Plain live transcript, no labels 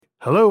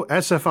Hello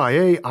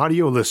SFIA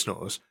audio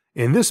listeners.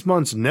 In this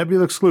month's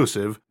Nebula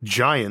exclusive,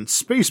 Giant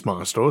Space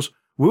Monsters,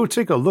 we'll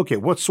take a look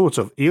at what sorts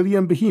of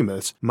alien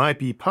behemoths might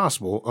be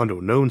possible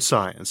under known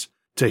science.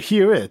 To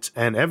hear it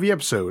and every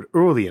episode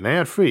early and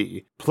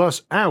ad-free,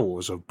 plus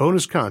hours of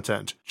bonus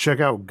content, check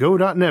out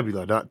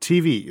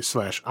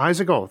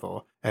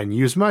go.nebula.tv/IsaacArthur and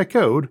use my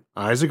code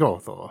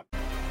IsaacArthur.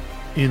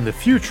 In the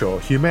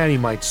future, humanity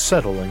might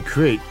settle and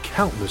create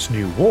countless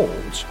new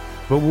worlds,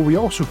 but will we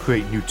also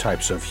create new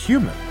types of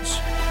humans?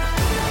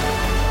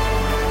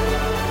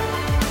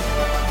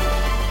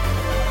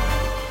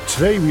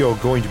 Today we are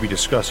going to be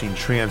discussing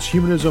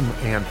transhumanism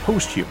and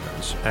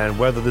posthumans, and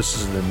whether this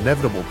is an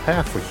inevitable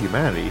path for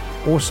humanity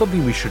or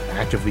something we should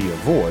actively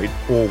avoid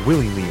or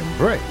willingly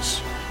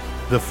embrace.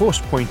 The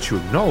first point to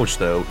acknowledge,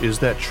 though, is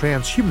that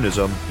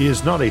transhumanism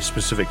is not a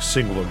specific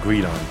single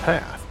agreed-on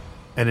path,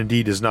 and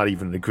indeed is not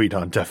even an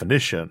agreed-on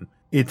definition.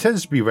 It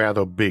tends to be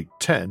rather big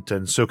tent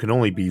and so can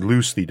only be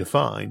loosely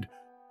defined.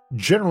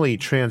 Generally,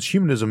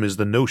 transhumanism is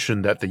the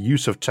notion that the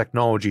use of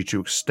technology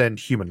to extend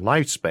human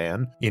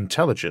lifespan,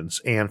 intelligence,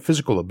 and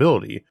physical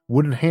ability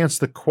would enhance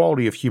the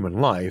quality of human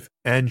life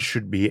and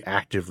should be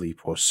actively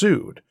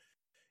pursued.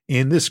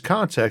 In this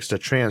context, a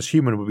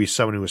transhuman would be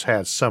someone who has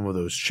had some of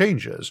those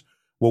changes,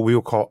 what we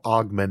will call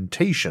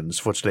augmentations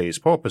for today's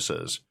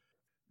purposes.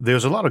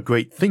 There's a lot of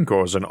great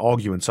thinkers and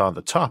arguments on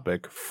the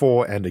topic,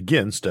 for and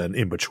against and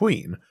in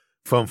between.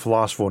 From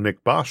philosopher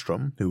Nick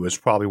Bostrom, who is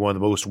probably one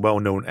of the most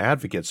well-known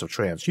advocates of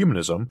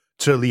transhumanism,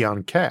 to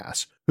Leon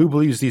Kass, who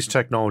believes these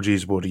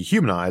technologies will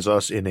dehumanize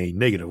us in a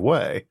negative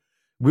way.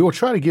 We will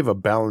try to give a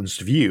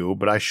balanced view,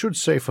 but I should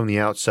say from the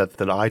outset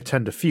that I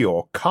tend to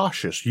feel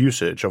cautious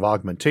usage of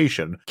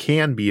augmentation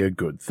can be a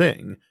good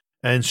thing,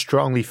 and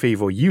strongly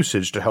favor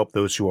usage to help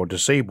those who are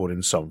disabled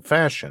in some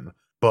fashion,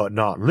 but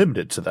not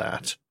limited to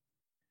that.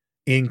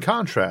 In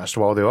contrast,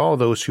 while there are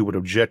those who would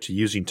object to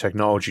using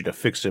technology to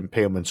fix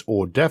impairments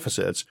or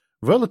deficits,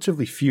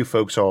 relatively few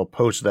folks are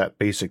opposed to that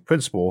basic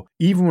principle,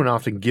 even when it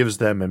often gives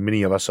them and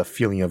many of us a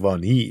feeling of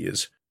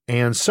unease.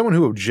 And someone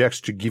who objects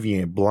to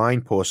giving a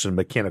blind person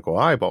mechanical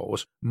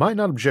eyeballs might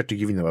not object to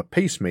giving them a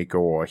pacemaker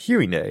or a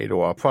hearing aid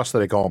or a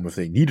prosthetic arm if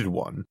they needed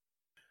one.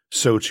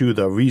 So too,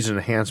 the reason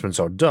enhancements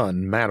are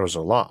done matters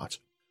a lot.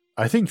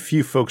 I think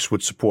few folks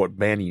would support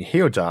banning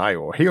hair dye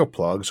or hair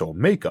plugs or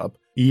makeup,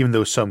 even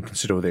though some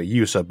consider their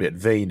use a bit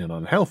vain and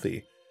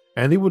unhealthy,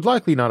 and they would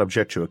likely not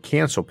object to a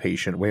cancer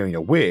patient wearing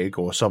a wig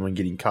or someone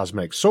getting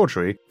cosmetic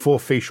surgery for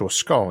facial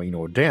scarring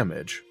or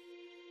damage.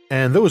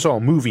 And those are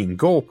moving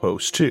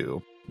goalposts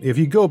too. If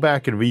you go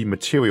back and read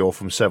material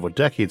from several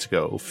decades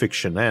ago,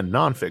 fiction and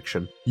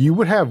non-fiction, you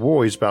would have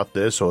worries about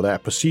this or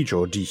that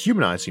procedure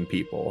dehumanizing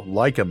people,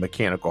 like a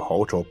mechanical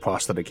heart or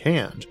prosthetic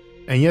hand,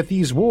 and yet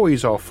these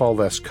worries are far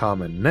less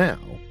common now.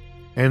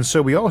 And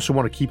so we also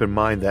want to keep in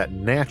mind that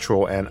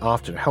natural and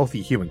often healthy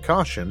human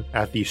caution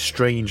at the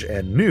strange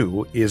and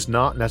new is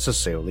not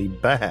necessarily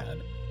bad.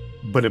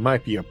 But it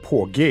might be a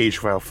poor gauge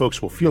for how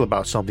folks will feel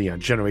about something a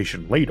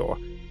generation later.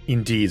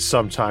 Indeed,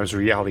 sometimes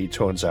reality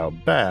turns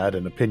out bad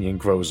and opinion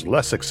grows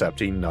less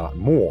accepting, not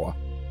more.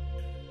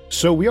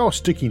 So we are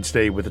sticking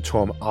today with the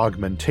term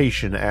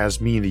augmentation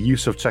as meaning the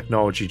use of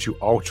technology to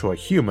alter a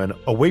human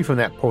away from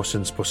that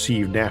person's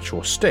perceived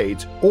natural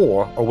state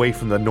or away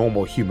from the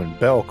normal human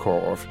bell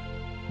curve.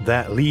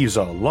 That leaves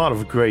a lot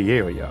of gray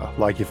area,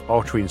 like if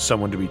altering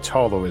someone to be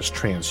taller is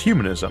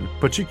transhumanism,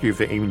 particularly if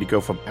they're aiming to go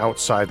from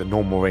outside the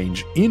normal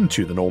range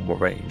into the normal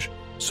range,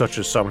 such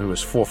as someone who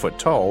is 4 foot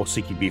tall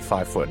seeking to be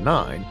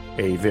 5'9",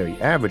 a very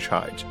average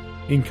height,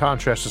 in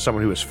contrast to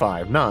someone who is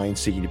 5'9",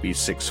 seeking to be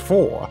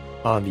 6'4",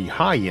 on the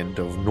high end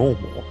of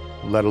normal,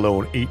 let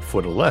alone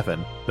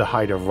 8'11", the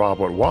height of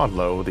Robert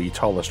Wadlow, the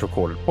tallest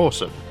recorded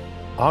person.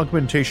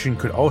 Augmentation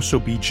could also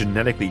be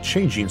genetically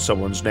changing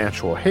someone's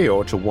natural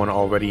hair to one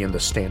already in the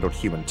standard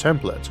human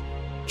template.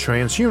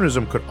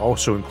 Transhumanism could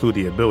also include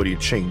the ability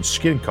to change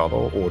skin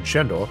color or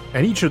gender,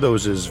 and each of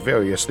those is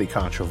variously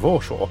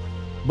controversial,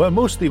 but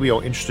mostly we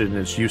are interested in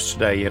its use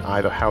today in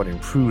either how it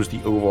improves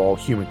the overall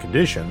human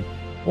condition,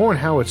 or in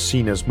how it's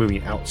seen as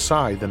moving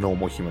outside the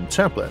normal human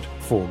template,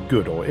 for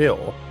good or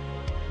ill.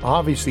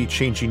 Obviously,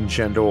 changing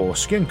gender or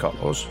skin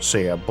colors,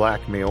 say a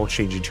black male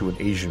changing to an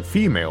Asian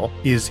female,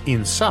 is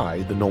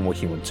inside the normal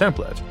human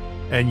template,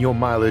 and your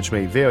mileage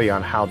may vary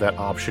on how that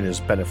option is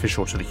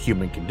beneficial to the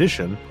human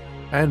condition,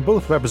 and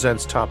both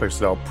represents topics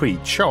that are pretty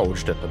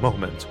charged at the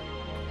moment.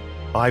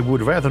 I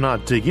would rather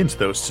not dig into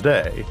those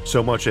today,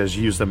 so much as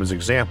use them as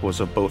examples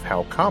of both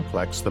how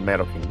complex the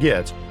matter can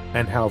get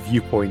and how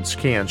viewpoints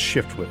can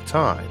shift with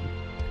time.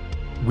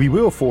 We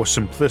will, for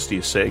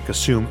simplicity's sake,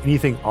 assume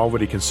anything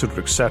already considered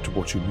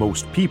acceptable to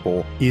most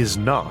people is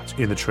not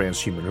in the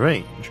transhuman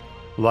range,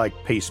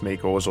 like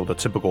pacemakers or the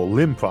typical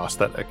limb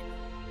prosthetic.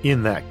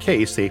 In that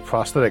case, a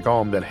prosthetic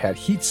arm that had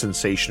heat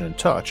sensation and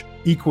touch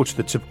equal to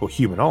the typical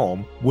human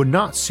arm would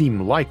not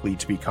seem likely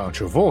to be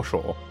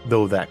controversial,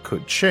 though that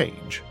could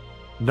change.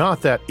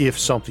 Not that if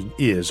something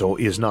is or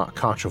is not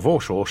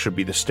controversial should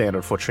be the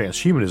standard for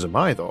transhumanism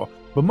either,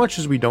 but much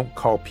as we don't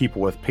call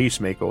people with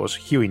pacemakers,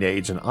 hearing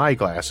aids, and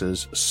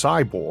eyeglasses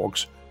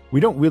cyborgs, we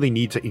don't really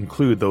need to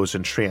include those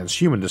in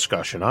transhuman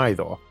discussion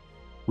either.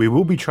 We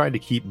will be trying to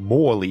keep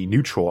morally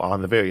neutral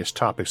on the various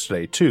topics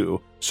today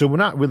too, so we're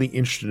not really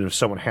interested in if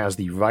someone has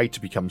the right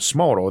to become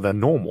smarter than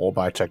normal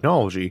by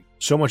technology,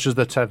 so much as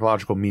the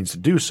technological means to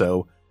do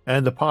so,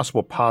 and the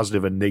possible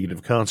positive and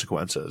negative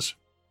consequences.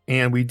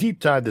 And we deep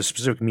dived the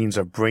specific means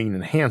of brain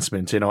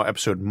enhancement in our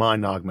episode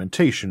Mind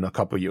Augmentation a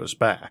couple years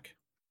back.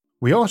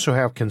 We also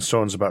have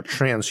concerns about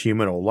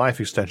transhuman or life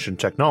extension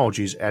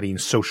technologies adding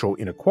social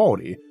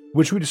inequality,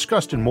 which we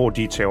discussed in more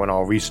detail in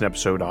our recent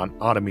episode on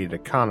automated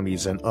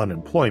economies and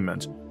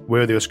unemployment,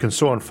 where there's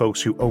concern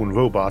folks who own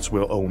robots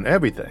will own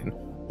everything,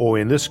 or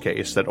in this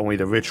case that only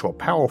the rich or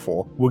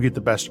powerful will get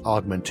the best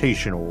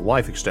augmentation or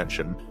life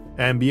extension,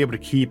 and be able to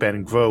keep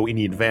and grow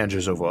any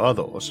advantages over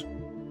others.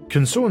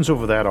 Concerns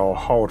over that are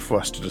hard for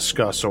us to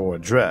discuss or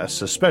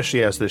address,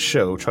 especially as this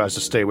show tries to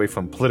stay away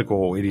from political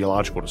or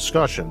ideological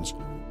discussions,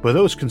 but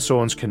those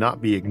concerns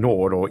cannot be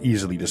ignored or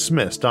easily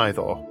dismissed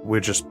either. We're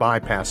just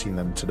bypassing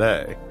them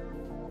today.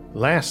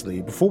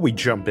 Lastly, before we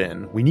jump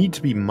in, we need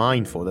to be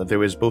mindful that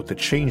there is both the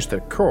change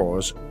that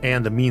occurs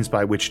and the means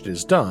by which it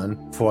is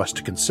done for us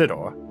to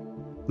consider.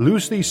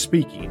 Loosely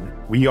speaking,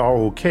 we are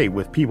okay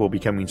with people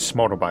becoming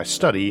smarter by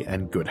study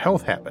and good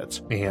health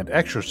habits and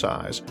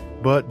exercise,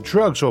 but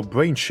drugs or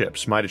brain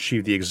chips might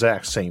achieve the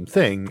exact same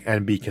thing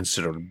and be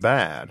considered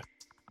bad.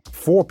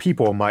 4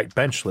 people might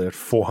bench lift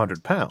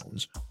 400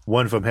 pounds,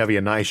 one from having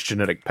a nice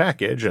genetic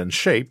package and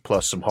shape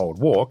plus some hard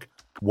work,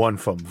 one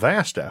from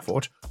vast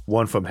effort,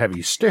 one from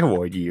heavy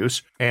steroid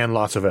use and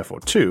lots of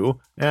effort too,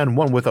 and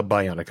one with a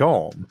bionic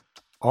arm.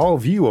 Our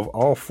view of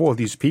all 4 of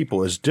these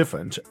people is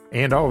different,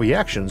 and our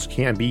reactions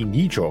can be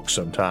knee-jerk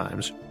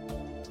sometimes.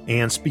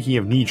 And speaking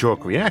of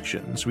knee-jerk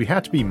reactions, we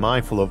have to be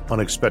mindful of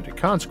unexpected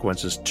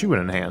consequences to an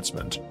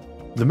enhancement.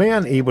 The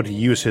man able to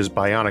use his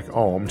bionic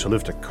arm to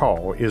lift a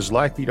car is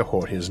likely to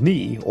hurt his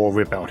knee or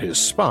rip out his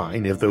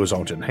spine if those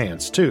aren't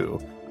enhanced too.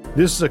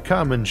 This is a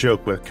common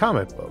joke with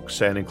comic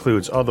books and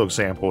includes other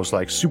examples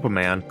like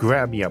Superman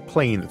grabbing a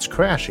plane that's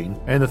crashing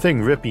and the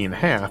thing ripping in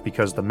half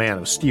because the Man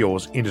of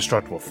Steel's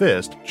indestructible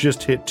fist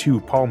just hit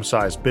 2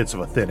 palm-sized bits of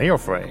a thin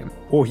airframe,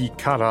 or he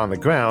caught on the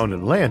ground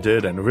and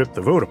landed and ripped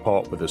the road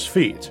apart with his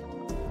feet.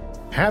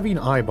 Having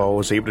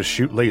eyeballs able to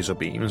shoot laser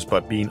beams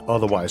but being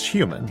otherwise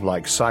human,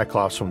 like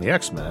Cyclops from the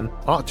X-Men,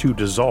 ought to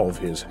dissolve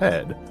his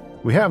head.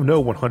 We have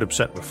no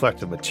 100%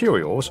 reflective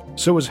materials,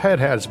 so his head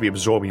has to be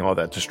absorbing all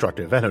that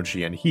destructive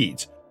energy and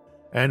heat.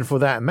 And for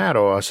that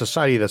matter, a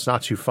society that's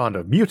not too fond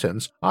of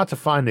mutants ought to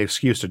find an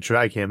excuse to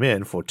drag him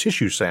in for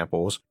tissue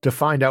samples to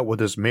find out what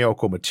this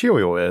miracle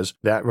material is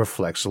that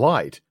reflects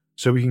light,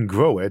 so we can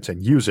grow it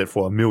and use it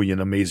for a million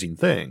amazing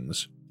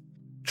things.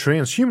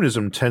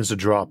 Transhumanism tends to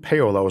draw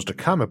parallels to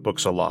comic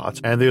books a lot,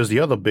 and there's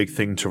the other big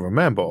thing to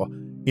remember.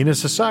 In a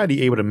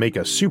society able to make a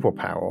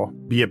superpower,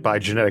 be it by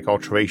genetic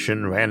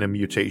alteration, random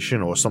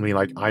mutation, or something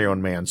like Iron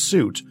Man's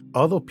suit,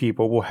 other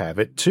people will have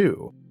it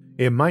too.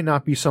 It might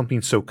not be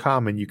something so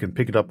common you can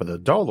pick it up at the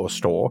dollar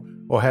store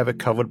or have it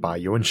covered by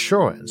your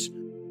insurance.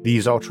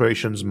 These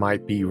alterations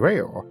might be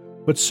rare,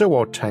 but so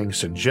are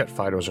tanks and jet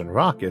fighters and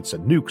rockets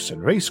and nukes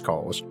and race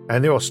cars,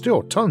 and there are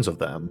still tons of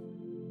them.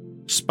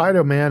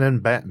 Spider-Man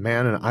and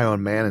Batman and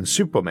Iron Man and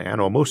Superman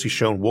are mostly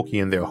shown working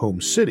in their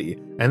home city,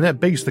 and that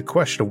begs the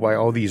question of why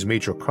all these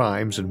major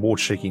crimes and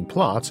world-shaking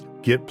plots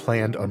get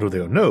planned under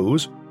their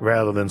nose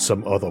rather than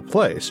some other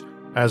place,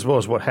 as well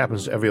as what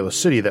happens to every other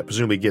city that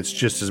presumably gets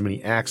just as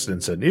many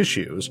accidents and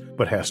issues,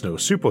 but has no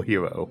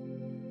superhero.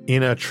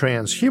 In a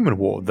transhuman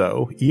world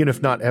though, even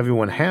if not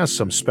everyone has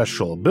some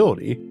special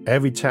ability,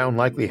 every town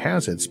likely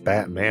has its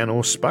Batman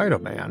or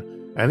Spider-Man,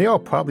 and they are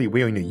probably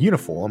wearing a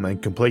uniform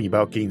and complaining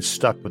about getting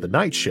stuck with the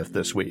night shift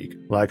this week,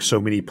 like so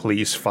many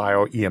police,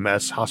 fire,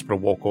 EMS, hospital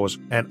workers,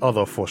 and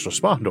other first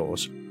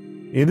responders.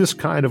 In this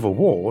kind of a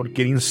world,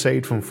 getting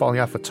saved from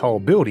falling off a tall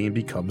building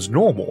becomes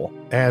normal,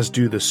 as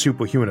do the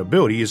superhuman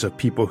abilities of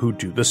people who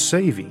do the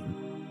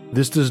saving.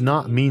 This does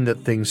not mean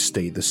that things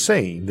stay the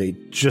same,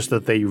 just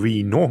that they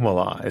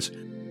re-normalize.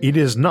 It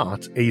is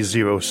not a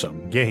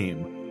zero-sum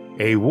game.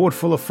 A world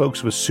full of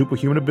folks with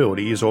superhuman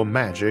abilities or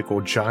magic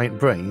or giant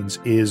brains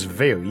is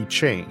very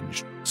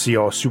changed. See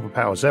our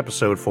Superpowers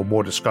episode for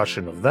more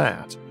discussion of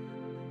that.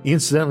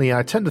 Incidentally,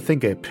 I tend to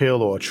think a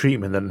pill or a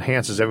treatment that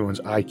enhances everyone's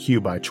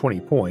IQ by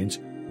 20 points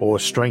or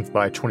strength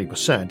by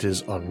 20%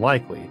 is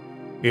unlikely.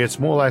 It's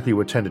more likely it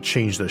would tend to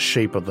change the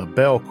shape of the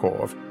bell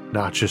curve,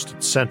 not just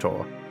its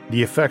center.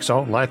 The effects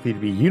aren't likely to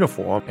be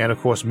uniform, and of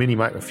course many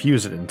might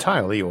refuse it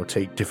entirely or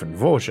take different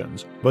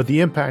versions, but the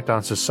impact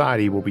on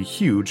society will be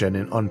huge and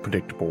in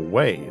unpredictable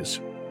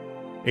ways.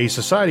 A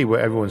society where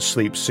everyone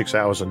sleeps 6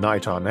 hours a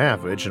night on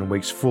average and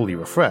wakes fully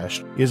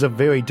refreshed is a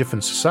very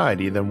different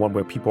society than one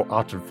where people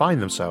often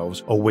find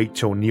themselves awake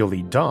till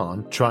nearly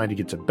dawn trying to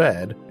get to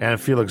bed and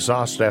feel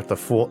exhausted after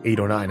full 8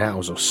 or 9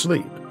 hours of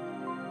sleep.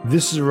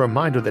 This is a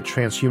reminder that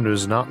transhumanism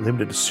is not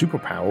limited to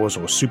superpowers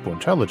or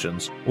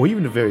superintelligence, or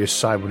even to various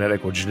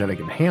cybernetic or genetic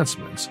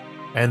enhancements,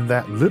 and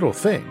that little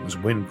things,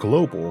 when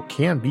global,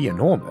 can be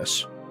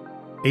enormous.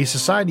 A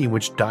society in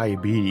which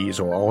diabetes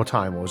or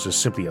Alzheimer's is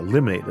simply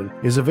eliminated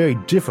is a very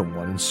different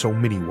one in so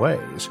many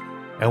ways.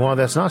 And while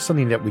that's not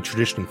something that we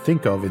traditionally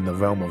think of in the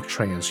realm of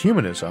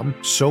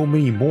transhumanism, so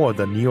many more of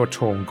the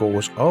near-term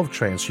goals of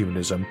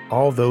transhumanism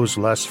are those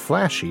less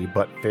flashy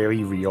but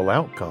very real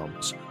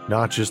outcomes,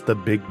 not just the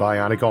big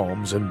bionic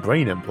arms and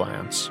brain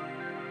implants.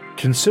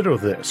 Consider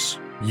this: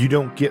 you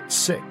don't get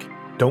sick,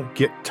 don't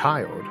get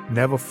tired,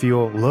 never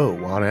feel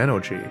low on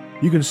energy.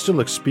 You can still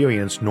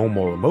experience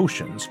normal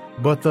emotions,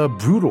 but the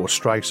brutal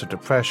strikes of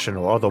depression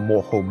or other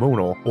more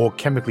hormonal or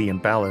chemically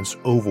imbalanced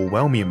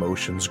overwhelming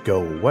emotions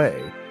go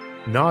away.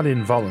 Not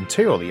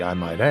involuntarily, I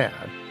might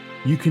add.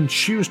 You can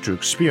choose to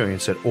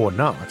experience it or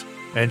not,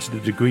 and to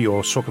the degree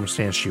or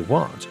circumstance you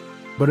want,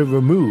 but it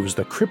removes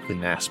the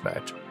crippling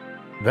aspect.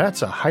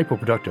 That's a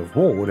hyperproductive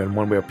world, and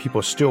one where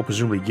people still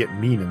presumably get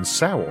mean and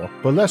sour,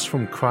 but less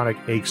from chronic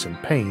aches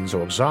and pains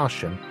or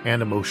exhaustion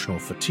and emotional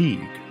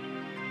fatigue.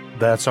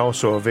 That's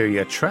also a very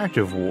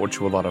attractive world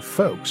to a lot of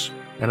folks,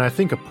 and I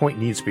think a point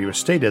needs to be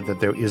restated that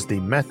there is the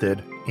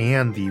method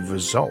and the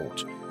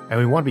result, and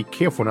we want to be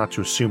careful not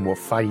to assume we're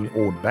fighting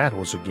old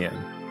battles again.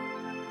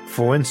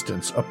 For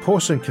instance, a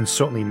person can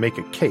certainly make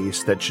a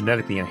case that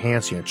genetically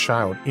enhancing a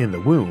child in the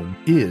womb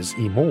is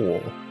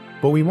immoral,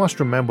 but we must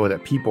remember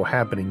that people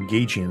have been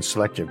engaging in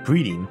selective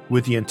breeding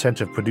with the intent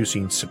of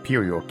producing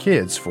superior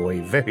kids for a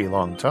very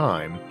long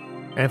time.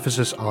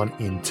 Emphasis on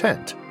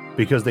intent,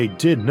 because they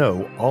did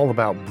know all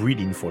about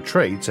breeding for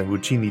traits and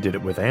routinely did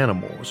it with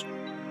animals.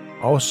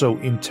 Also,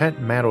 intent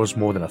matters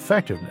more than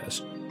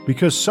effectiveness,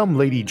 because some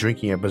lady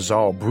drinking a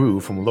bizarre brew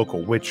from a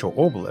local witch or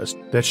herbalist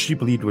that she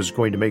believed was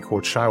going to make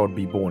her child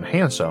be born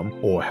handsome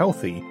or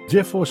healthy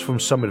differs from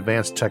some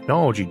advanced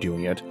technology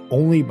doing it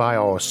only by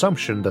our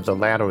assumption that the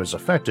latter is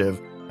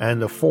effective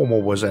and the former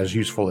was as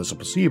useful as a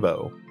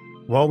placebo.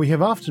 While we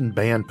have often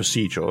banned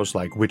procedures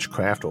like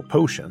witchcraft or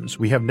potions,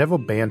 we have never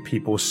banned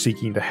people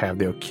seeking to have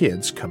their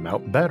kids come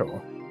out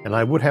better, and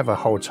I would have a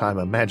hard time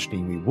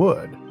imagining we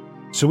would.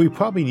 So we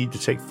probably need to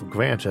take for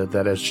granted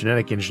that as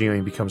genetic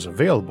engineering becomes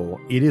available,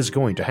 it is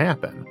going to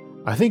happen.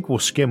 I think we'll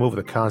skim over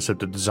the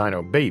concept of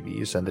designer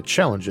babies and the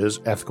challenges,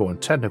 ethical and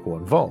technical,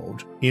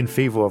 involved, in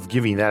favor of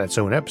giving that its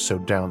own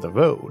episode down the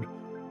road.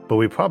 But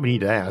we probably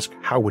need to ask,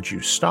 how would you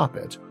stop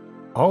it?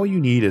 All you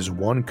need is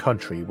one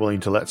country willing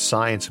to let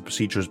science and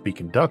procedures be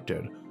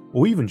conducted,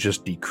 or even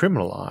just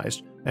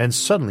decriminalized, and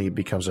suddenly it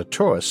becomes a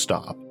tourist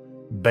stop.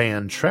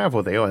 Ban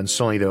travel there and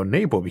suddenly their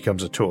neighbor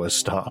becomes a tourist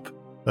stop.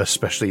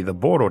 Especially the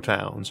border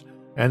towns,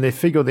 and they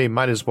figure they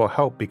might as well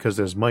help because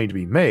there's money to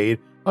be made,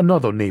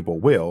 another neighbor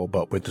will,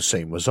 but with the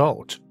same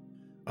result.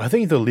 I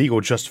think the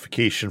legal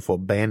justification for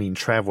banning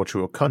travel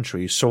to a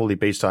country solely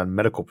based on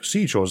medical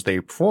procedures they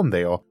perform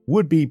there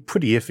would be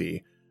pretty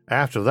iffy.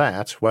 After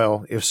that,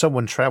 well, if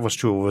someone travels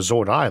to a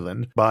resort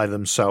island by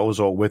themselves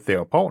or with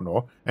their partner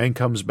and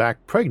comes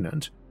back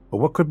pregnant,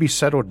 what could be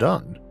said or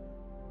done?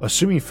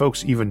 Assuming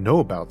folks even know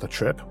about the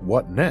trip,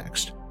 what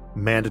next?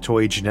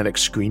 Mandatory genetic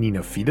screening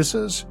of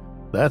fetuses?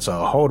 That's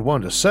a hard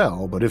one to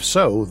sell, but if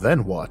so,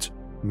 then what?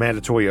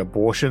 Mandatory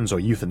abortions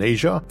or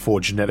euthanasia for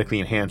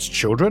genetically enhanced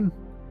children?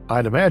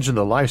 I'd imagine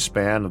the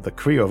lifespan of the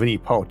career of any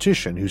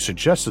politician who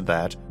suggested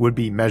that would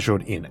be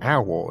measured in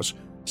hours,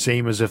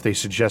 same as if they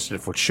suggested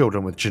it for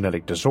children with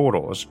genetic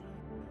disorders.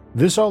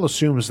 This all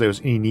assumes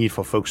there's any need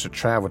for folks to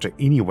travel to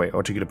anywhere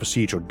or to get a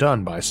procedure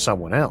done by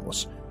someone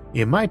else.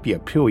 It might be a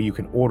pill you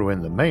can order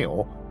in the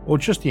mail, or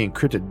just the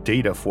encrypted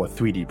data for a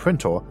 3D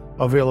printer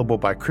available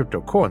by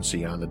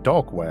cryptocurrency on the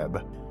dark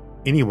web.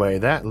 Anyway,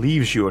 that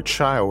leaves you a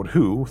child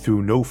who,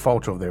 through no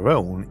fault of their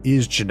own,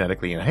 is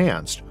genetically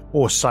enhanced,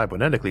 or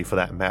cybernetically for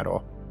that matter,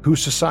 who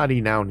society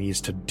now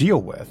needs to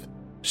deal with.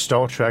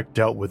 Star Trek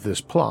dealt with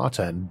this plot,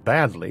 and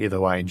badly,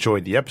 though I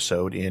enjoyed the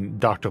episode, in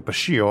Dr.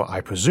 Bashir,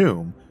 I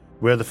presume,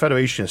 where the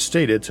Federation is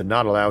stated to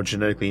not allow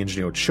genetically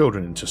engineered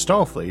children into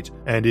Starfleet,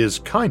 and is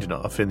kind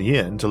enough in the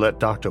end to let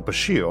Dr.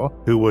 Bashir,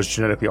 who was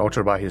genetically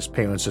altered by his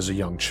parents as a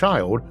young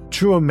child,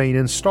 to remain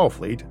in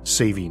Starfleet,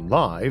 saving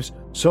lives,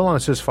 so long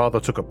as his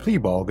father took a plea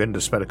bargain to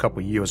spend a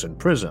couple years in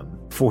prison,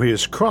 for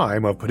his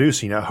crime of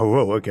producing a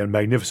heroic and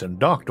magnificent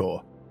doctor.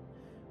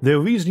 Their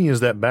reasoning is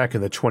that back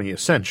in the 20th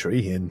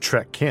century, in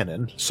Trek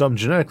canon, some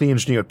genetically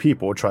engineered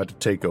people tried to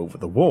take over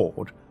the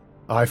world.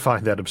 I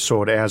find that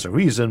absurd as a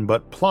reason,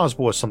 but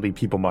plausible as something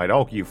people might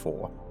argue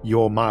for.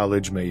 Your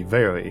mileage may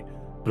vary,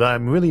 but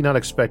I'm really not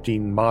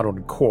expecting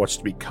modern courts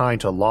to be kind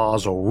to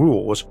laws or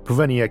rules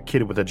preventing a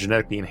kid with a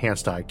genetically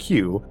enhanced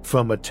IQ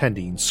from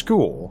attending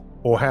school,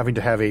 or having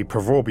to have a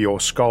proverbial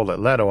scarlet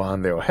letter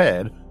on their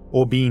head,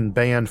 or being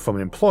banned from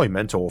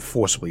employment or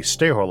forcibly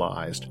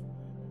sterilized.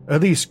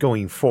 At least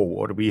going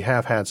forward, we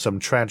have had some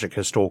tragic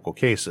historical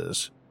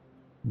cases.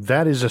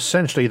 That is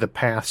essentially the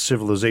path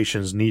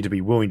civilizations need to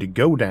be willing to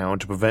go down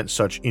to prevent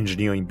such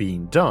engineering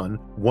being done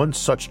once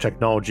such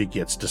technology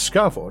gets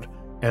discovered,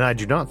 and I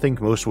do not think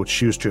most will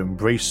choose to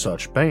embrace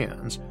such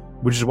bans,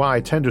 which is why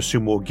I tend to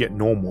assume we'll get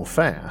normal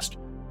fast.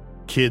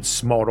 Kids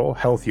smarter,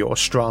 healthier,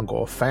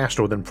 stronger,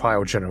 faster than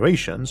prior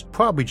generations,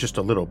 probably just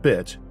a little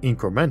bit,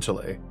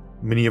 incrementally.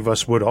 Many of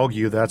us would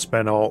argue that's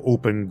been our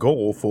open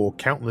goal for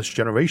countless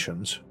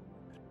generations.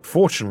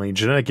 Fortunately,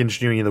 genetic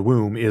engineering in the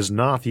womb is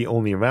not the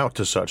only route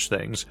to such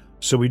things,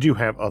 so we do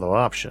have other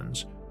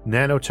options.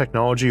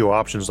 Nanotechnology or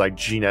options like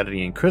gene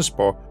editing and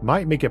CRISPR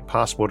might make it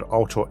possible to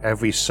alter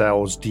every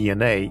cell's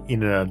DNA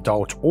in an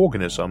adult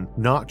organism,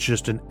 not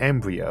just an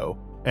embryo,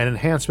 and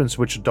enhancements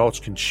which adults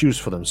can choose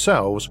for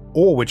themselves,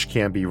 or which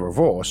can be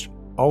reversed,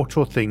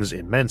 alter things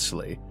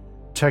immensely.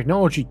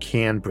 Technology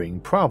can bring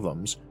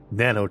problems.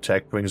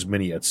 Nanotech brings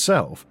many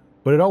itself,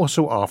 but it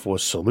also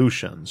offers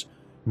solutions.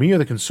 Many of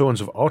the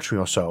concerns of altering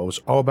ourselves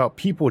are about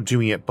people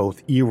doing it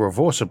both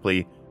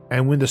irreversibly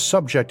and when the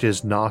subject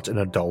is not an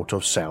adult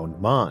of sound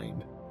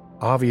mind.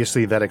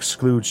 Obviously that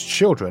excludes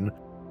children,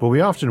 but we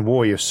often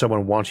worry if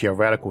someone wanting a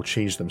radical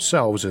change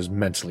themselves is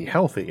mentally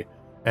healthy,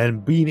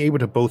 and being able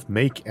to both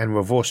make and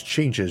reverse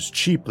changes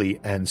cheaply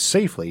and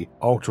safely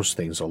alters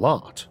things a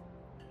lot.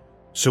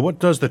 So what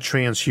does the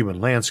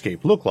transhuman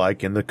landscape look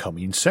like in the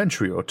coming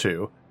century or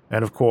two?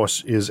 And of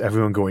course, is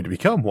everyone going to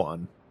become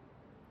one?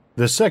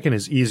 The second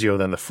is easier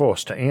than the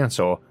first to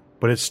answer,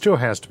 but it still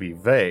has to be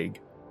vague.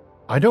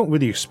 I don't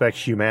really expect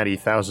humanity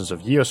thousands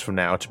of years from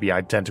now to be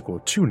identical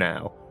to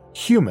now.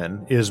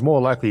 Human is more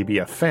likely to be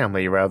a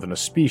family rather than a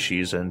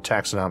species in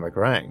taxonomic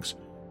ranks,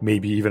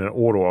 maybe even an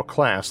order or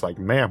class like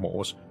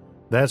mammals.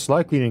 That's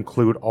likely to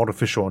include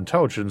artificial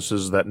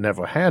intelligences that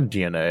never had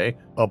DNA,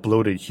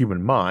 uploaded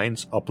human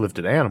minds,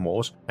 uplifted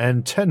animals,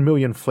 and 10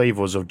 million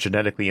flavors of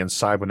genetically and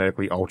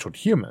cybernetically altered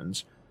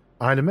humans.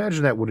 I'd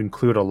imagine that would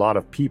include a lot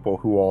of people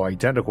who are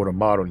identical to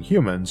modern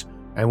humans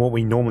and what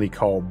we normally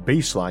call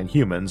baseline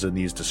humans in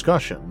these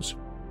discussions,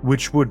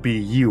 which would be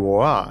you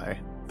or I,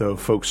 though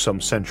folks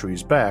some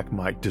centuries back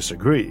might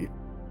disagree.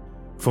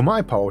 For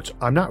my part,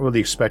 I'm not really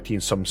expecting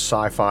some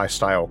sci-fi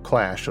style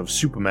clash of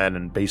Superman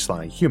and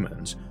baseline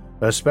humans,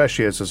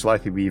 especially as it's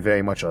likely to be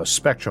very much a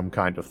spectrum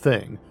kind of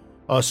thing,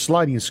 a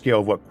sliding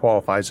scale of what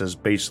qualifies as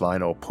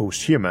baseline or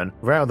post-human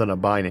rather than a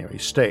binary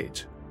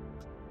state.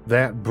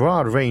 That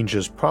broad range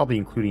is probably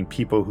including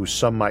people who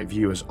some might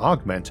view as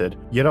augmented,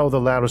 yet are the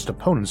loudest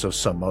opponents of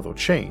some other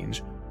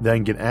change,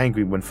 then get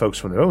angry when folks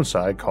from their own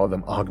side call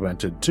them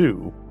augmented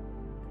too.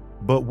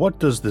 But what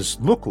does this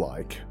look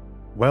like?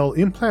 Well,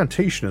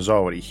 implantation is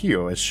already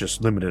here, it's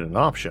just limited in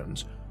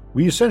options.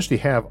 We essentially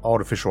have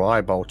artificial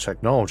eyeball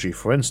technology,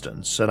 for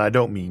instance, and I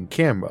don't mean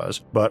cameras,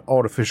 but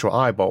artificial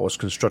eyeballs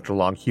constructed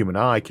along human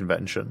eye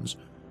conventions.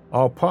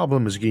 Our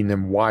problem is getting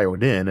them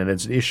wired in, and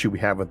it's an issue we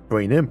have with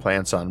brain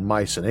implants on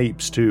mice and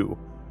apes too.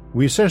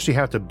 We essentially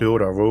have to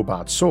build a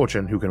robot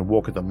surgeon who can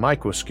work at the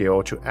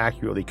microscale to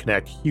accurately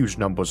connect huge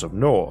numbers of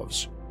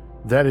nerves.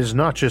 That is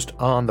not just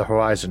on the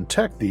horizon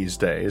tech these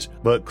days,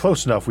 but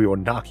close enough we were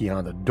knocking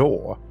on the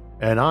door,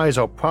 and eyes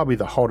are probably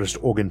the hardest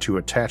organ to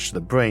attach to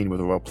the brain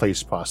with a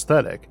replaced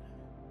prosthetic.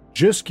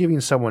 Just giving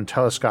someone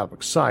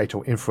telescopic sight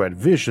or infrared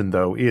vision,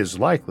 though, is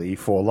likely,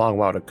 for a long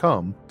while to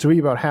come, to be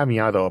about having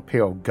either a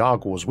pair of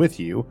goggles with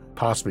you,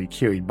 possibly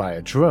carried by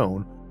a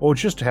drone, or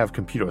just to have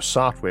computer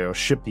software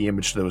ship the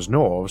image to those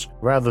nerves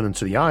rather than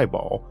to the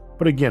eyeball,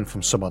 but again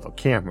from some other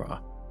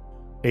camera.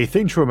 A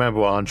thing to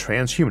remember on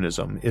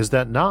transhumanism is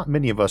that not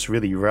many of us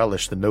really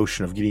relish the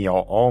notion of getting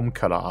our arm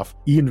cut off,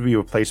 even to be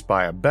replaced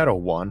by a better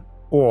one,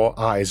 or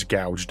eyes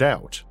gouged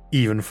out,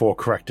 even for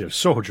corrective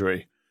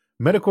surgery.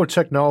 Medical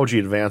technology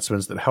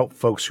advancements that help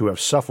folks who have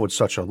suffered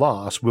such a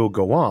loss will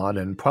go on,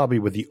 and probably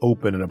with the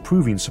open and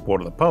approving support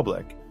of the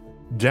public.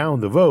 Down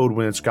the road,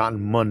 when it's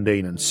gotten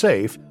mundane and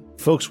safe,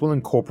 folks will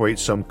incorporate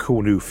some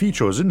cool new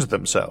features into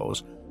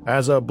themselves,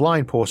 as a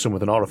blind person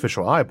with an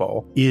artificial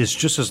eyeball is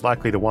just as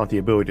likely to want the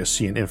ability to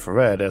see in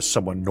infrared as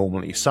someone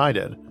normally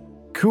sighted.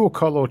 Cool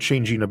color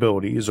changing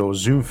abilities or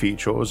zoom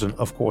features and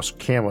of course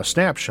camera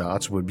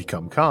snapshots would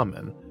become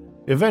common.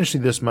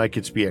 Eventually this might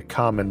get to be a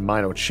common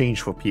minor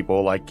change for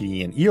people like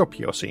getting an ear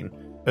piercing,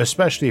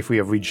 especially if we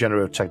have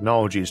regenerative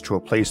technologies to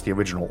replace the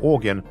original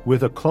organ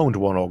with a cloned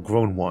one or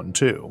grown one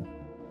too.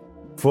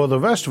 For the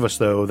rest of us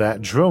though,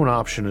 that drone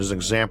option is an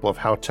example of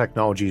how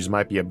technologies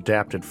might be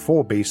adapted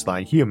for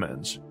baseline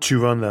humans,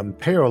 to run them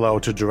parallel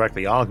to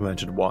directly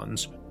augmented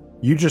ones.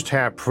 You just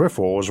have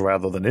peripherals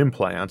rather than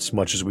implants,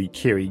 much as we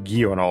carry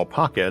gear in our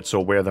pockets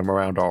or wear them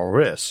around our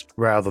wrists,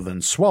 rather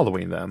than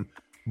swallowing them.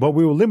 But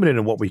we were limited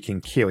in what we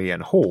can carry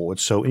and hold,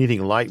 so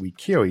anything light we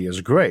carry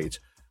is great,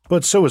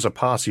 but so is a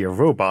posse of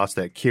robots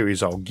that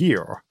carries our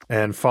gear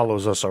and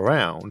follows us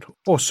around,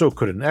 or so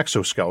could an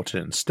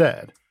exoskeleton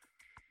instead.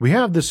 We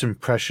have this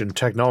impression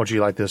technology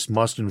like this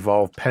must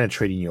involve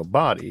penetrating your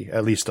body,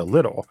 at least a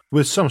little,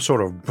 with some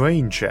sort of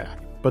brain check,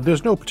 but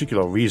there's no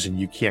particular reason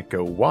you can't go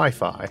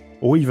Wi-Fi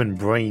or even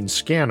brain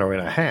scanner in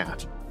a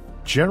hat.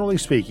 Generally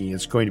speaking,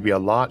 it's going to be a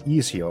lot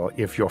easier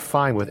if you're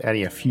fine with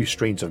adding a few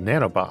strains of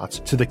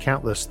nanobots to the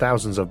countless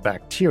thousands of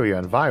bacteria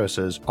and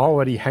viruses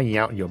already hanging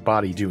out in your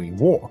body doing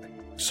work,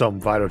 some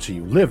vital to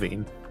you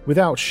living,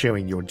 without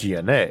sharing your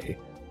DNA.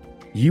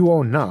 You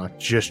are not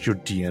just your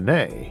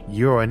DNA,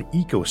 you're an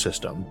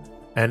ecosystem,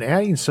 and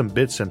adding some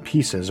bits and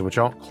pieces which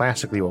aren't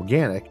classically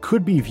organic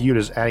could be viewed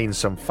as adding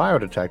some fire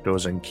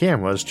detectors and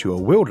cameras to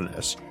a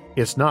wilderness,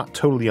 It's not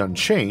totally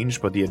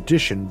unchanged, but the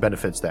addition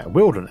benefits that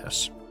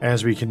wilderness,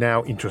 as we can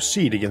now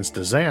intercede against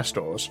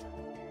disasters.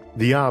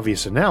 The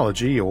obvious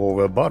analogy,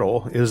 or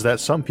rebuttal, is that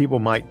some people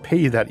might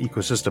pay that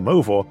ecosystem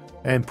over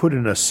and put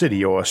in a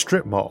city or a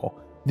strip mall,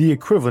 the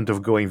equivalent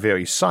of going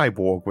very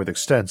cyborg with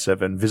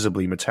extensive and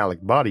visibly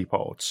metallic body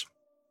parts.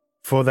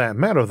 For that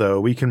matter though,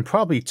 we can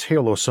probably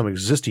tailor some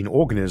existing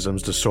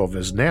organisms to serve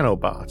as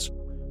nanobots.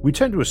 We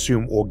tend to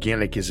assume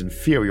organic is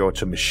inferior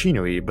to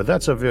machinery, but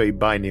that's a very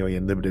binary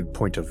and limited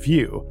point of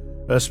view,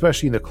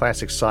 especially in the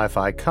classic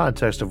sci-fi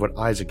context of what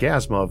Isaac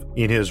Asimov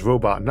in his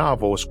robot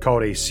novels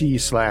called a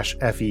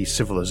C/FE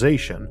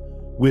civilization,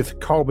 with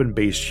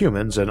carbon-based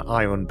humans and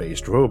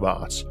iron-based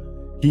robots.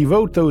 He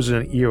wrote those in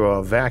an era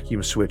of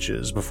vacuum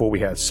switches before we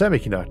had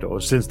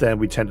semiconductors, since then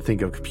we tend to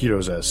think of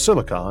computers as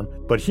silicon,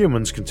 but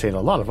humans contain a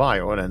lot of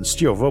iron and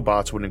steel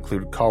robots would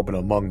include carbon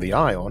among the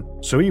iron,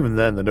 so even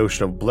then the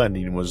notion of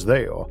blending was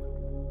there.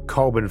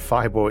 Carbon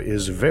fiber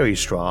is very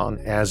strong,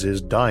 as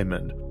is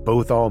diamond.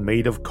 Both are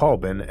made of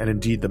carbon, and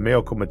indeed the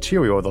miracle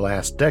material of the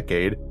last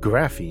decade,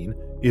 graphene,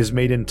 is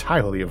made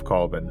entirely of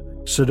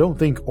carbon, so don't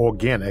think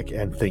organic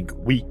and think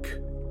weak.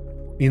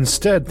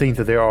 Instead, think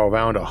that there are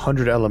around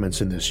 100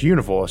 elements in this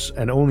universe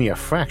and only a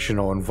fraction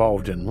are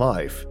involved in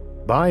life.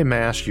 By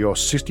mass, you're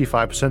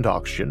 65%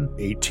 oxygen,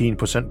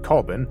 18%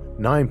 carbon,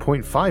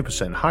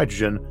 9.5%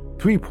 hydrogen,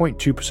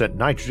 3.2%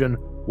 nitrogen,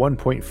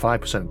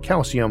 1.5%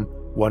 calcium,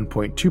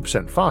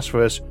 1.2%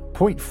 phosphorus,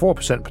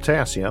 0.4%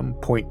 potassium,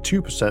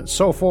 0.2%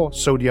 sulfur,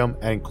 sodium,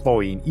 and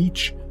chlorine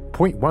each,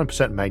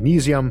 0.1%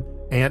 magnesium,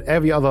 and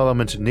every other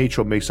element in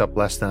nature makes up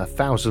less than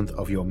 1,000th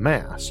of your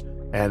mass,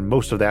 and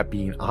most of that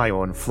being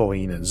iron,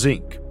 fluorine, and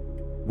zinc.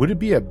 Would it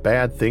be a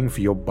bad thing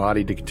for your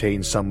body to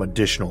contain some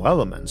additional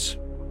elements?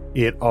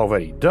 It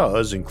already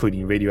does,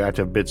 including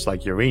radioactive bits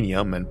like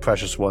uranium and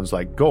precious ones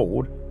like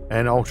gold,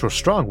 and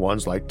ultra-strong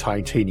ones like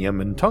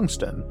titanium and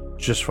tungsten,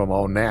 just from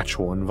our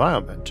natural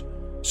environment.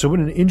 So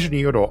would an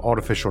engineered or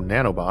artificial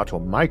nanobot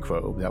or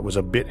microbe that was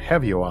a bit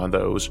heavier on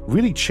those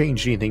really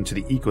change anything to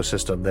the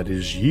ecosystem that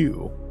is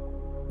you?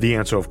 The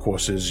answer, of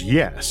course, is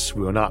yes.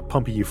 We are not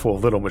pumping you full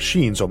of little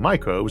machines or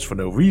microbes for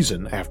no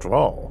reason, after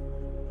all.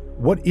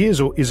 What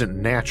is or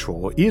isn't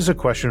natural is a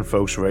question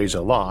folks raise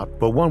a lot,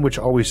 but one which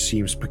always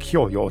seems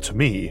peculiar to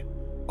me.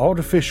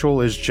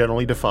 Artificial is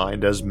generally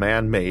defined as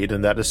man-made,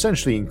 and that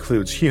essentially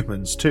includes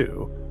humans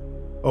too.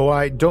 Oh,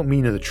 I don't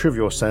mean in the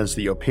trivial sense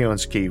that your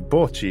parents gave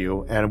birth to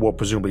you and were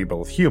presumably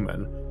both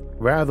human.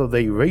 Rather,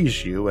 they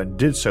raised you and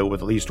did so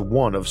with at least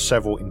one of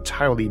several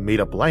entirely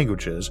made-up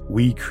languages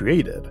we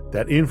created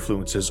that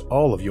influences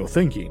all of your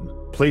thinking,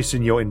 placed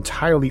in your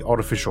entirely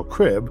artificial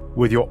crib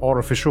with your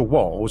artificial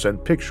walls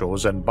and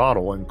pictures and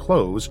bottle and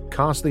clothes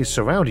constantly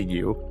surrounding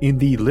you in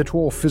the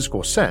literal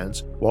physical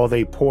sense while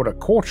they poured a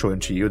culture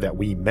into you that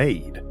we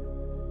made.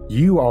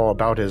 You are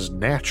about as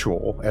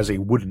natural as a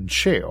wooden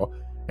chair,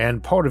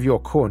 and part of your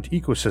current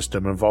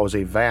ecosystem involves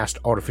a vast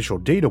artificial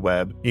data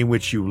web in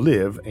which you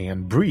live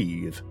and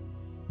breathe.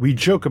 We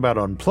joke about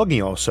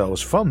unplugging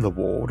ourselves from the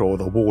world or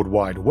the World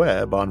Wide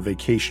Web on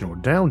vacation or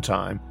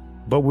downtime,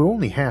 but we're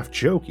only half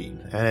joking,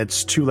 and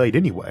it's too late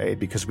anyway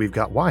because we've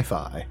got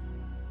Wi-Fi.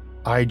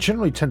 I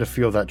generally tend to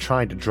feel that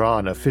trying to draw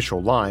an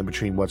official line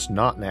between what's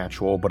not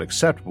natural but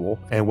acceptable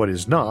and what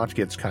is not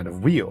gets kind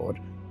of weird,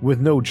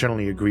 with no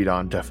generally agreed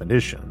on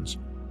definitions.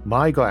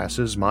 My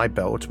glasses, my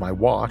belt, my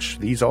watch,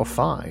 these are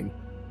fine.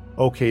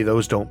 Okay,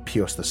 those don't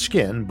pierce the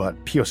skin,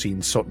 but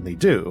piercings certainly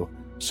do.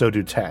 So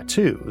do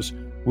tattoos,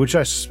 which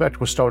I suspect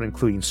will start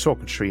including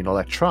circuitry and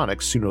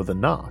electronics sooner than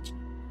not.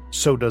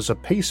 So does a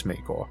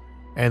pacemaker,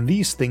 and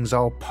these things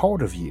are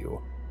part of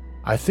you.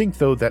 I think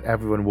though that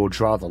everyone will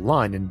draw the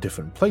line in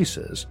different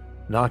places,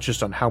 not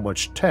just on how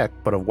much tech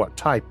but of what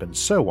type and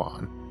so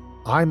on.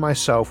 I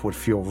myself would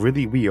feel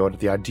really weird at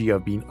the idea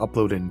of being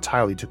uploaded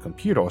entirely to a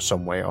computer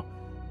somewhere,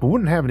 but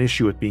wouldn't have an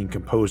issue with being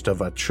composed of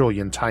 1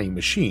 trillion tiny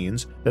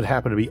machines that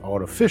happen to be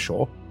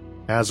artificial,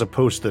 as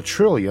opposed to the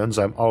trillions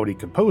I'm already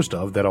composed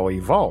of that are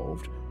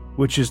evolved,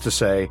 which is to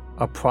say,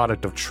 a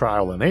product of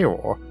trial and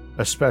error,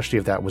 especially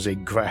if that was a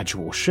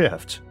gradual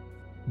shift.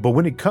 But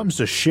when it comes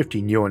to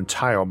shifting your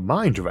entire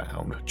mind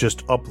around,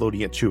 just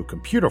uploading it to a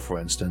computer for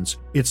instance,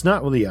 it's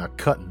not really a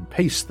cut and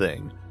paste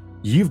thing.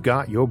 You've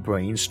got your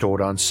brain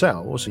stored on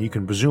cells, and you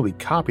can presumably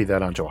copy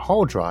that onto a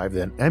hard drive,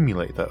 then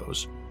emulate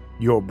those.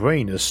 Your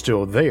brain is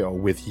still there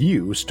with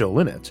you still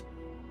in it.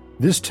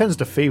 This tends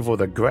to favor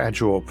the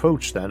gradual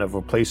approach then of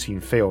replacing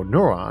failed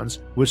neurons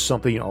with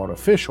something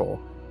artificial,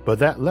 but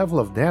that level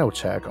of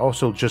nanotech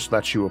also just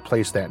lets you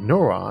replace that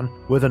neuron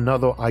with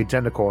another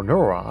identical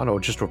neuron or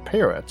just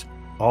repair it,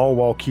 all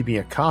while keeping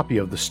a copy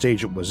of the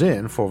stage it was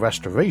in for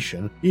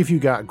restoration if you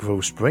got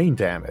gross brain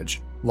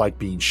damage, like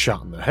being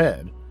shot in the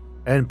head.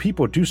 And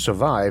people do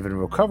survive and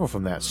recover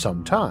from that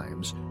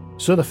sometimes,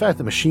 so the fact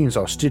that machines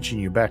are stitching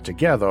you back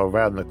together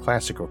rather than the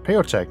classic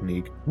repair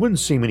technique wouldn't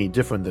seem any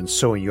different than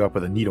sewing you up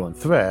with a needle and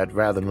thread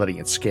rather than letting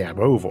it scab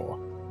over.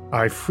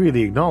 I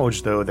freely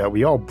acknowledge though that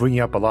we all bring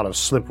up a lot of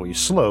slippery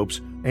slopes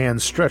and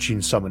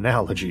stretching some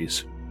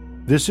analogies.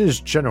 This is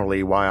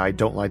generally why I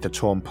don't like the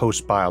term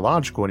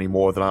post-biological any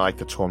more than I like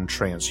the term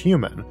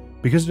transhuman,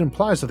 because it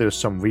implies that there's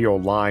some real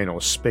line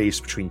or space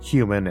between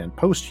human and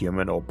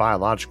post-human or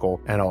biological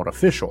and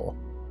artificial.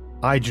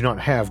 I do not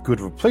have good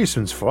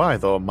replacements for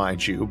either,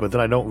 mind you, but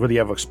then I don't really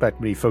ever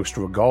expect many folks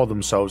to regard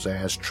themselves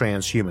as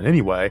transhuman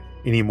anyway,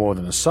 any more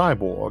than a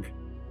cyborg.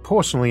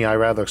 Personally, I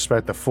rather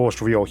expect the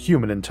first real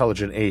human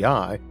intelligent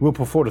AI will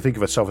prefer to think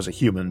of itself as a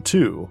human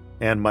too,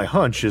 and my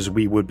hunch is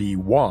we would be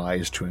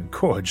wise to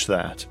encourage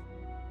that.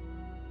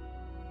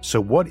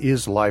 So what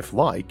is life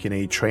like in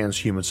a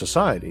transhuman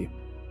society?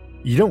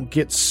 You don't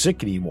get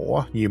sick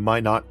anymore, you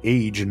might not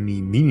age in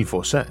any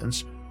meaningful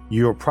sense,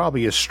 you're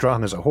probably as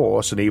strong as a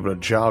horse and able to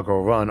jog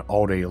or run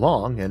all day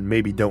long and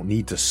maybe don't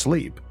need to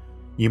sleep.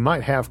 You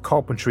might have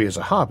carpentry as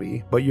a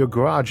hobby, but your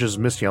garage is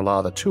missing a lot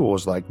of the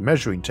tools like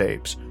measuring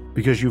tapes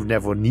because you've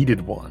never needed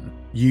one.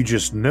 You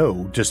just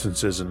know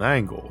distances and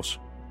angles.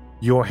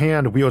 Your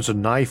hand wields a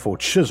knife or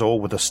chisel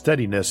with a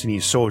steadiness any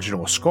surgeon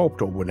or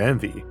sculptor would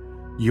envy.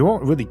 You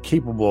aren't really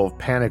capable of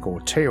panic or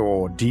terror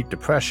or deep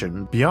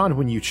depression beyond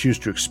when you choose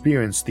to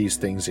experience these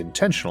things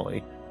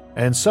intentionally,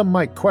 and some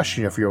might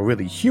question if you're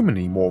really human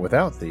anymore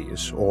without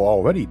these, or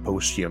already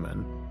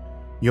post-human.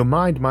 Your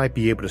mind might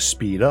be able to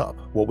speed up,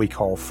 what we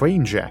call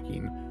frame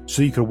jacking,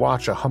 so you could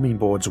watch a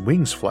hummingbird's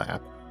wings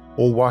flap,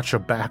 or watch a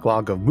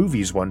backlog of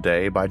movies one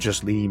day by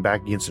just leaning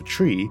back against a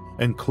tree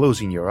and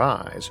closing your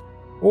eyes,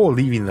 or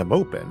leaving them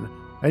open,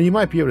 and you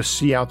might be able to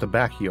see out the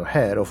back of your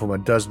head or from a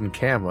dozen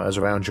cameras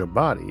around your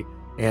body,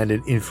 and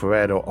in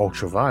infrared or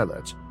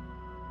ultraviolet.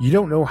 You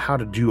don't know how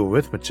to do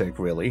arithmetic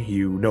really,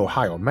 you know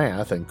higher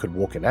math and could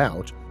work it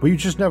out, but you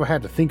just never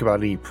had to think about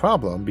any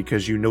problem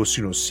because you no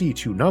sooner see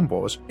two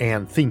numbers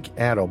and think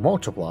add or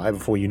multiply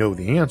before you know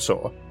the answer.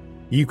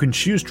 You can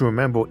choose to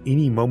remember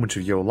any moment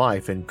of your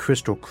life in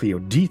crystal clear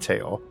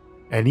detail,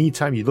 and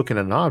anytime you look at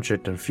an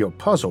object and feel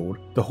puzzled,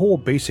 the whole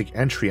basic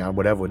entry on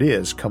whatever it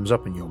is comes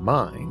up in your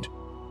mind.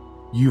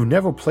 You've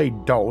never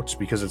played darts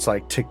because it's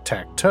like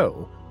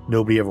tic-tac-toe.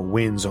 Nobody ever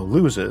wins or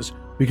loses,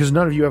 because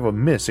none of you ever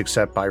miss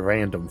except by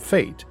random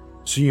fate,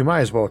 so you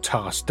might as well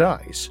toss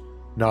dice.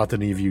 Not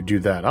that any of you do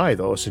that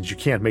either, since you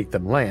can't make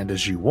them land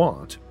as you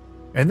want.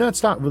 And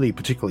that's not really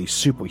particularly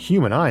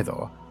superhuman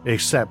either,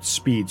 except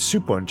speed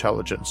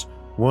superintelligence,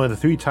 one of the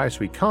three types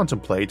we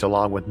contemplate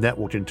along with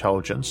networked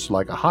intelligence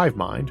like a hive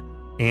mind,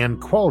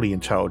 and quality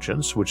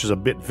intelligence, which is a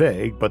bit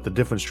vague but the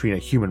difference between a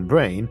human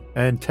brain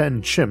and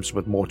 10 chimps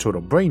with more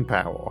total brain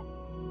power.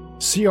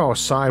 See our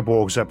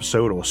Cyborgs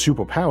episode or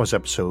Superpowers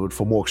episode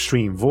for more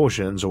extreme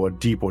versions or a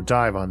deeper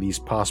dive on these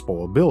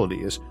possible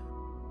abilities,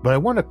 but I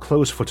want to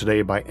close for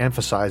today by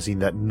emphasizing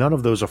that none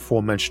of those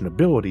aforementioned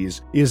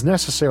abilities is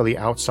necessarily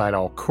outside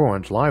our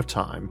current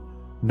lifetime.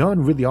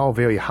 None really are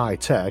very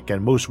high-tech,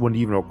 and most wouldn't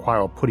even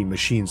require putting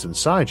machines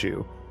inside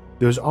you.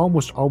 There's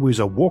almost always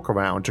a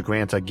workaround to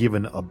grant a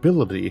given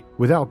ability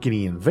without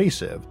getting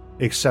invasive,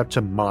 except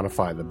to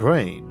modify the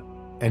brain,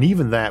 and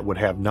even that would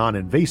have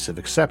non-invasive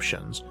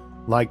exceptions,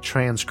 like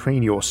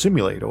transcranial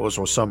simulators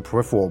or some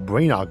peripheral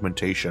brain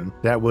augmentation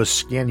that was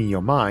scanning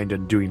your mind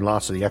and doing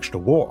lots of the extra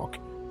work.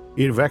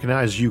 It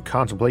recognizes you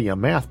contemplating a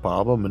math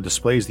problem and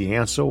displays the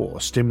answer or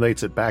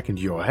stimulates it back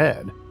into your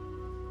head.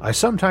 I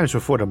sometimes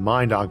refer to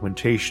mind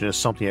augmentation as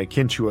something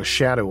akin to a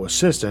shadow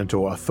assistant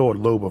or a third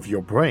lobe of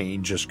your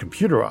brain just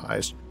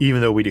computerized,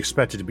 even though we'd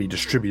expect it to be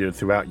distributed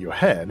throughout your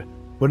head,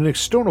 but an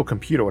external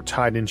computer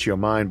tied into your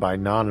mind by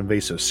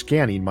non-invasive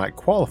scanning might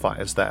qualify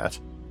as that.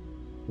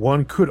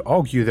 One could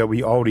argue that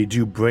we already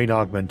do brain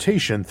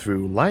augmentation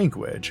through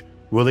language,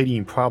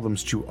 relating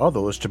problems to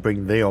others to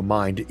bring their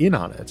mind in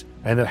on it,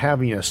 and that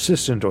having an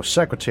assistant or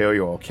secretary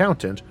or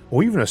accountant,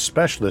 or even a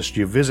specialist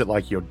you visit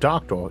like your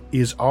doctor,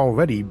 is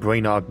already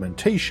brain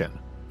augmentation,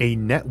 a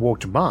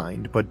networked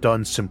mind but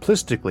done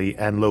simplistically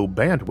and low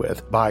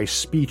bandwidth by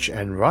speech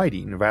and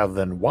writing rather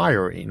than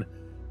wiring,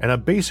 and a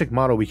basic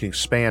model we can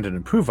expand and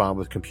improve on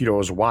with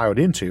computers wired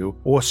into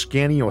or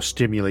scanning or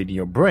stimulating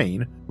your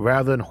brain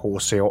rather than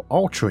wholesale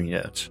altering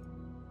it.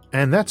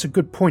 And that's a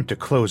good point to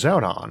close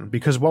out on,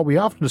 because while we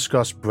often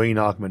discuss brain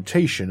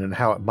augmentation and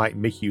how it might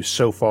make you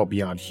so far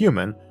beyond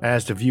human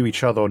as to view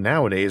each other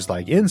nowadays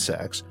like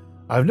insects,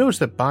 I've noticed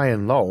that by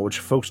and large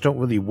folks don't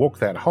really work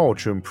that hard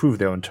to improve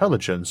their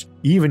intelligence,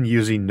 even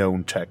using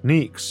known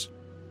techniques.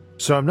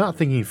 So I'm not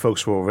thinking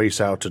folks will race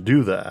out to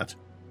do that,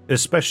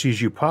 especially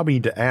as you probably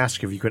need to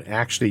ask if you can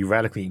actually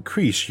radically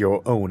increase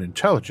your own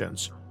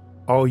intelligence.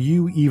 Are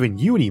you even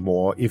you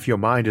anymore if your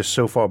mind is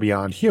so far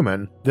beyond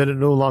human that it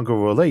no longer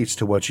relates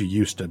to what you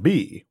used to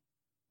be?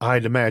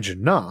 I'd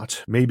imagine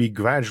not. Maybe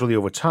gradually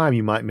over time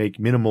you might make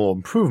minimal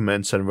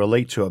improvements and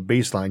relate to a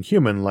baseline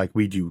human like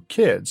we do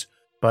kids,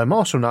 but I'm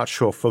also not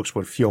sure folks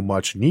would feel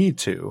much need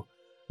to.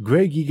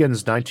 Greg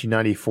Egan's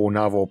 1994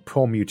 novel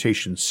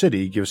Permutation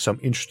City gives some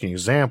interesting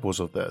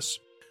examples of this.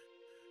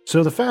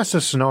 So the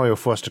fastest scenario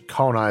for us to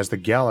colonize the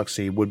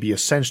galaxy would be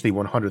essentially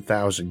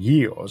 100,000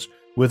 years,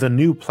 with a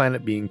new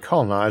planet being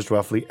colonized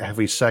roughly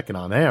every second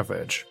on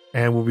average,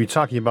 and we'll be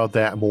talking about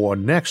that more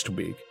next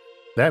week.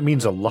 That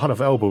means a lot of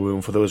elbow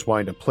room for those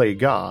wanting to play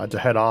God to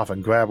head off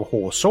and grab a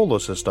whole solar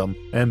system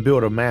and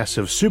build a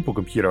massive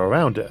supercomputer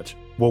around it,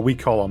 what we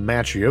call a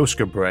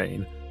Matryoshka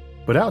brain.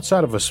 But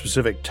outside of a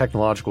specific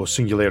technological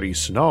singularity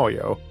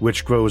scenario,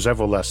 which grows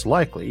ever less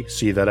likely,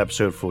 see that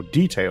episode for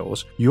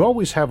details, you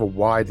always have a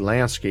wide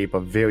landscape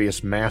of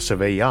various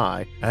massive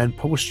AI and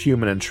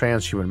post-human and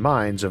transhuman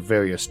minds of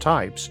various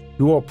types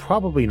who are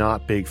probably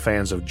not big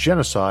fans of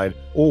genocide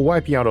or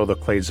wiping out other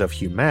clades of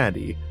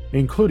humanity,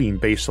 including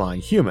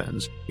baseline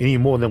humans, any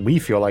more than we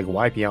feel like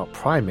wiping out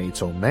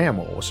primates or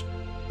mammals.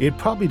 It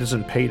probably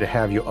doesn't pay to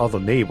have your other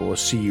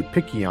neighbors see you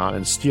picking on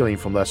and stealing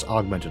from less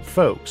augmented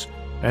folks,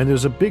 and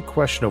there's a big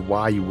question of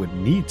why you would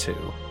need to.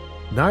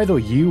 Neither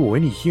you or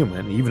any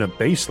human, even a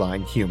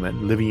baseline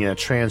human living in a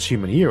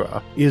transhuman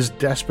era, is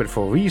desperate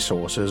for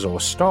resources or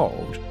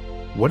starved.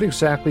 What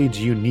exactly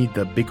do you need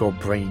the bigger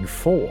brain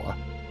for?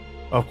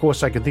 Of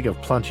course, I can think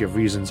of plenty of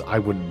reasons I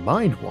wouldn't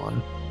mind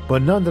one,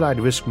 but none that I'd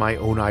risk my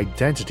own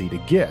identity to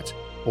get,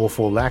 or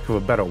for lack of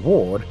a better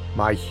word,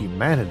 my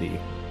humanity.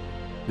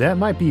 That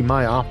might be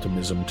my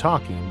optimism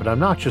talking, but I'm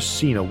not just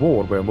seeing a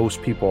world where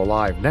most people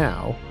alive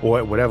now, or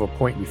at whatever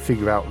point we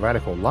figure out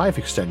radical life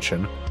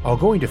extension, are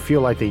going to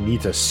feel like they need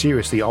to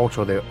seriously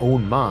alter their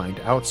own mind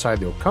outside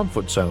their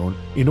comfort zone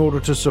in order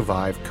to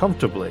survive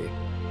comfortably.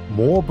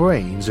 More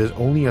brains is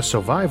only a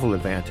survival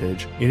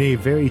advantage in a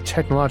very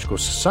technological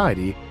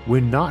society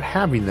when not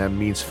having them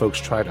means folks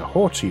try to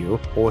hurt you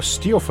or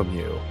steal from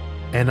you.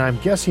 And I'm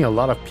guessing a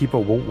lot of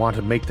people won't want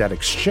to make that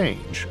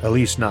exchange, at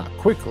least not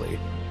quickly,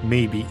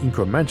 maybe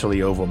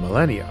incrementally over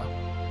millennia.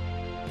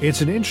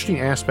 It's an interesting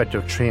aspect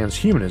of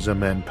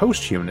transhumanism and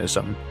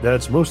posthumanism that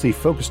it's mostly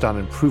focused on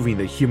improving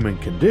the human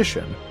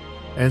condition,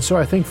 and so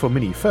I think for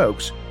many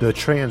folks, the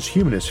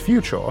transhumanist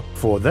future,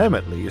 for them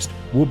at least,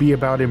 will be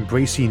about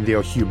embracing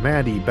their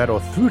humanity better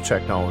through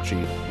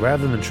technology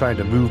rather than trying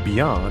to move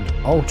beyond,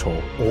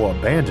 alter, or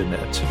abandon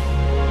it.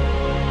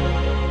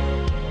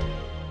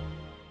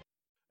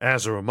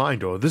 As a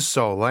reminder, this is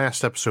our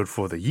last episode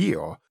for the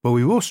year, but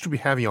we will still be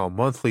having our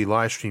monthly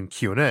livestream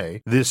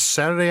Q&A this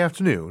Saturday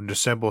afternoon,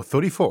 December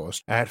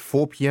 31st at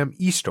 4 p.m.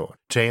 Eastern,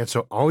 to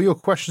answer all your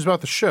questions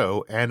about the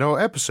show and our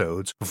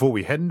episodes before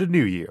we head into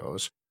New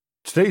Year's.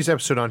 Today's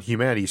episode on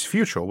humanity's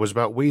future was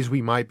about ways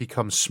we might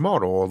become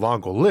smarter or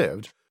longer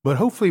lived, but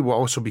hopefully we're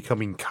also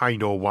becoming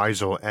kinder,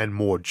 wiser, and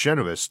more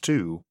generous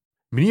too.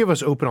 Many of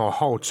us open our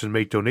hearts and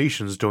make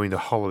donations during the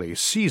holiday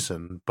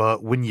season,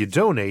 but when you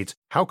donate,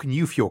 how can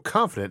you feel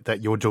confident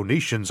that your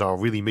donations are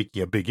really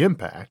making a big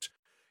impact?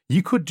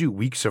 You could do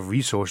weeks of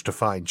research to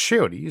find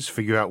charities,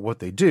 figure out what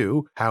they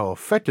do, how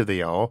effective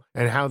they are,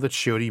 and how the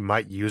charity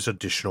might use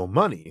additional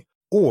money.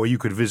 Or you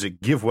could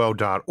visit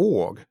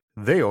givewell.org.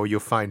 There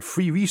you'll find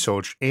free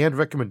research and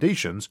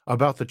recommendations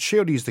about the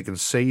charities that can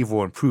save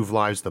or improve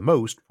lives the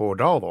most per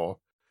dollar.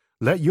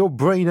 Let your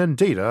brain and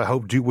data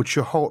help do what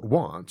your heart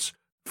wants.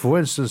 For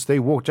instance, they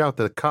worked out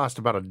that it costs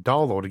about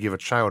 $1 to give a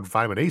child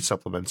vitamin A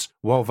supplements,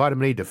 while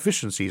vitamin A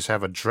deficiencies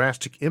have a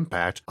drastic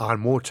impact on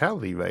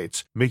mortality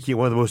rates, making it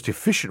one of the most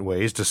efficient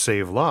ways to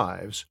save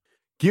lives.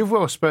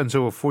 GiveWell spends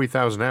over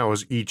 40,000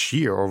 hours each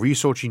year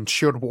researching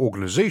charitable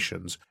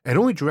organizations and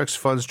only directs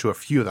funds to a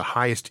few of the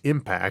highest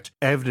impact,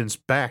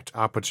 evidence-backed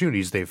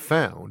opportunities they've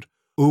found.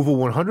 Over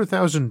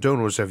 100,000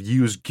 donors have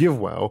used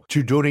GiveWell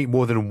to donate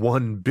more than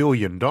 $1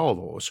 billion.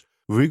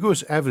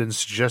 Rigorous evidence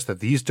suggests that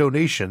these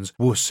donations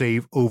will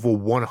save over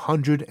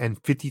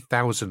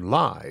 150,000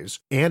 lives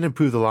and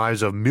improve the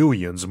lives of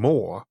millions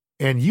more.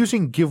 And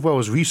using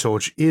GiveWell's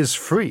research is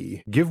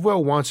free.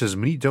 GiveWell wants as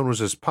many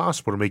donors as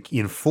possible to make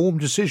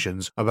informed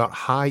decisions about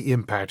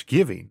high-impact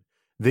giving.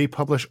 They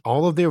publish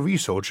all of their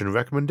research and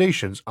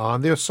recommendations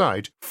on their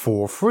site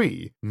for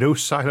free, no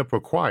sign-up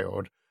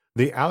required.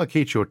 They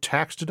allocate your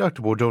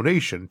tax-deductible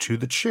donation to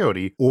the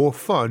charity or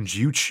fund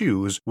you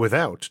choose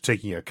without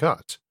taking a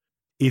cut.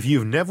 If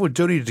you've never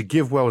donated to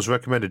GiveWell's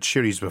recommended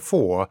charities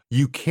before,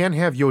 you can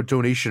have your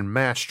donation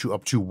matched to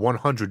up to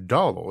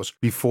 $100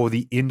 before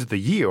the end of the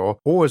year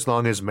or as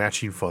long as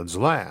matching funds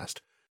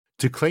last.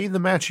 To claim the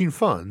matching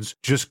funds,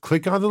 just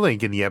click on the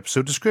link in the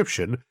episode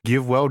description,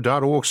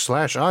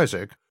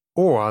 givewell.org/Isaac,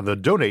 or on the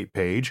donate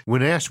page.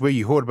 When asked where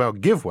you heard about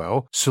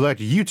GiveWell,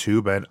 select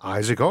YouTube and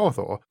Isaac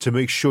Arthur to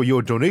make sure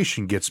your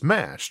donation gets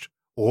matched.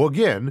 Or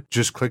again,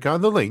 just click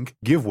on the link,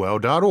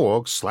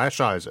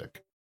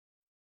 givewell.org/Isaac.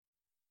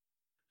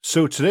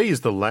 So today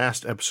is the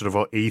last episode of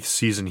our 8th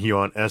season here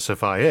on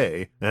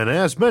SFIA, and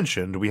as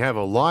mentioned, we have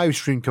a live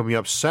stream coming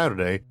up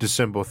Saturday,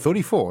 December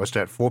 31st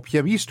at 4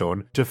 p.m.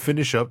 Eastern to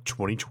finish up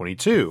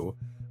 2022.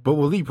 But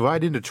we'll leap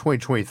right into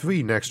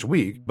 2023 next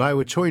week by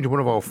returning to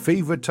one of our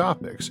favorite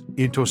topics,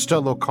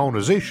 interstellar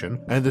colonization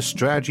and the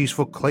strategies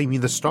for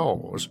claiming the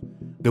stars.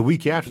 The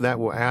week after that,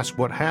 we'll ask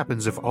what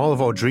happens if all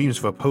of our dreams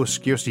of a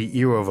post-scarcity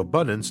era of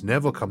abundance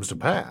never comes to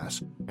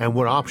pass, and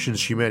what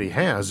options humanity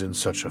has in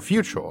such a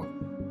future.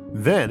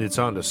 Then it's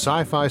on to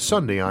Sci-Fi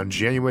Sunday on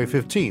January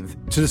 15th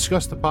to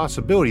discuss the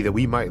possibility that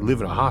we might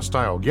live in a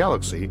hostile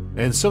galaxy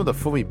and some of the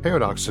Fermi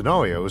paradox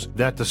scenarios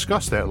that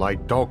discuss that,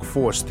 like dark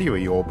force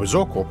theory or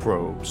berserker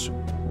probes.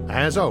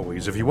 As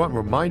always, if you want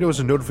reminders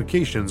and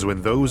notifications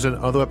when those and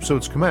other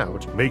episodes come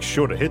out, make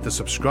sure to hit the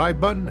subscribe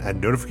button and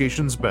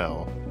notifications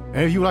bell.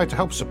 And if you would like to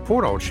help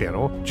support our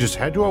channel, just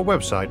head to our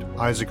website,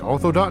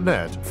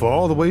 isaacarthur.net, for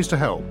all the ways to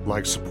help,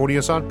 like supporting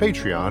us on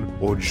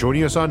Patreon or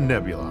joining us on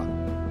Nebula.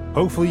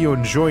 Hopefully you're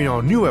enjoying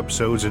our new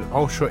episodes in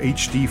Ultra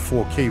HD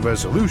 4K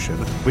resolution,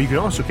 but you can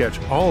also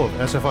catch all of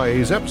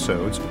SFIA's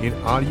episodes in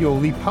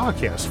audio-only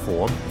podcast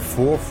form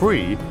for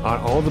free on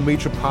all the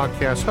major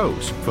podcast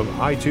hosts, from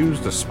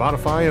iTunes to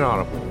Spotify and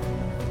Audible.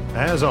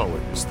 As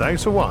always,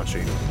 thanks for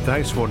watching,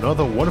 thanks for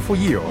another wonderful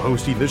year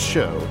hosting this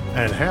show,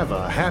 and have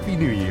a Happy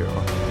New Year!